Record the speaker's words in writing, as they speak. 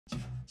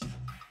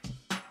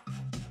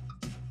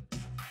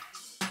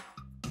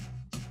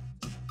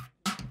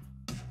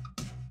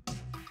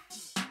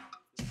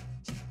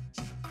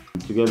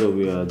Together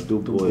we are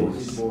Dope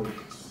Boys.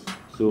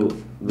 So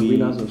the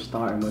winners of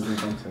Star Emerging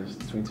Contest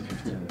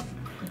 2015.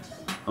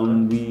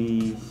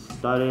 We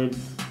started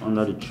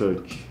under the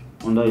church,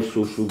 under a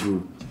social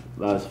group,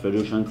 that's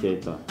Federation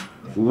Theatre.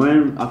 We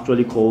weren't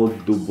actually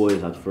called Dope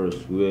Boys at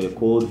first. We were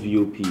called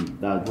VOP,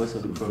 that's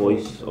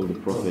Voice of the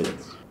Prophet.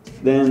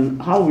 Then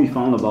how we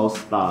found about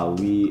Star,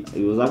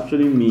 it was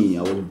actually me.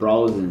 I was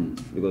browsing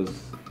because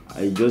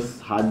I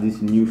just had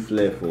this new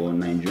flair for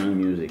Nigerian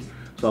music.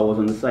 So I was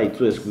on the site,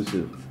 too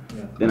exclusive.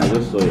 Yeah. Then I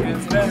just saw it.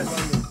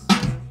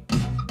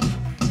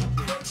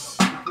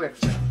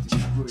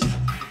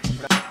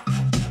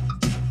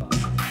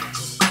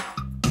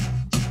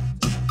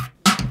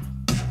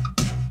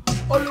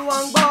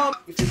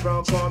 If you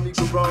brown call me,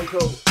 go Bronco.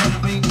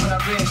 Ring when I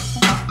ring.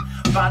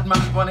 Bad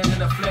man running in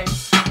the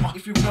flames.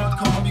 If you brown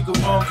call me, go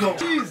Bronco.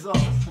 Jesus.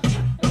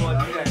 Come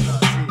on, you guys are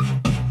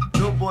see.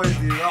 No boys,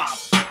 the rap.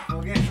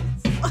 Forget it.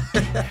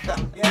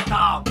 Get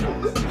out.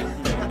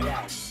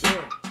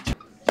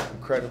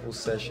 Incredible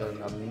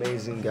session,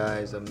 amazing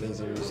guys,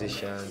 amazing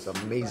musicians,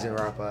 amazing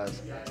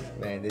rappers.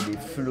 Man, they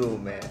flew,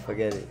 man,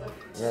 forget it.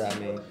 You know what I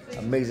mean?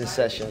 Amazing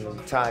session, I'm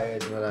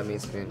tired, you know what I mean?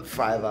 It's been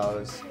 5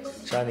 hours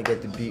trying to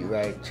get the beat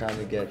right, trying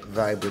to get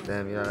vibe with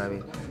them, you know what I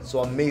mean? So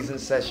amazing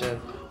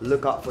session,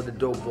 look out for the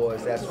Dope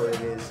Boys, that's what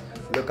it is.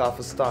 Look out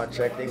for Star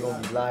Trek, they're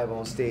gonna be live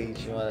on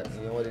stage, you know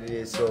what it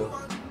is, so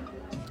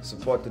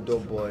support the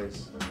Dope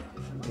Boys,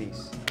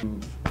 peace.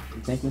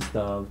 Thanking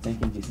Star,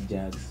 thanking JC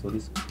Jax for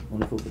this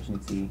wonderful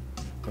opportunity,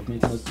 for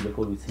making us to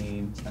record with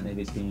him and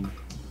everything.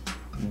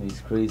 You know,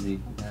 it's crazy.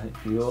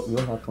 We all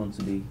had fun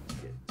today.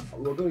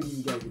 We're going to give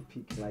you guys a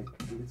peek, like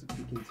a little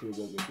peek into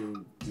what we're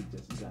doing with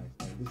JC Jax.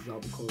 Like, this is how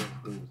the chorus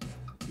goes.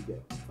 You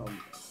get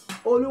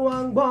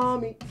Oluwang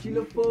Bami,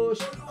 Kilo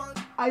Foshi,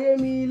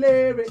 Ayemi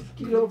Lere,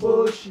 Kilo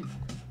Foshi,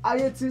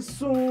 Ayeti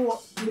Suwa,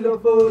 Kilo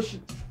Foshi.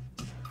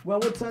 When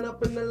we turn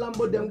up in the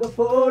Lambo, them go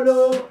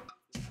follow.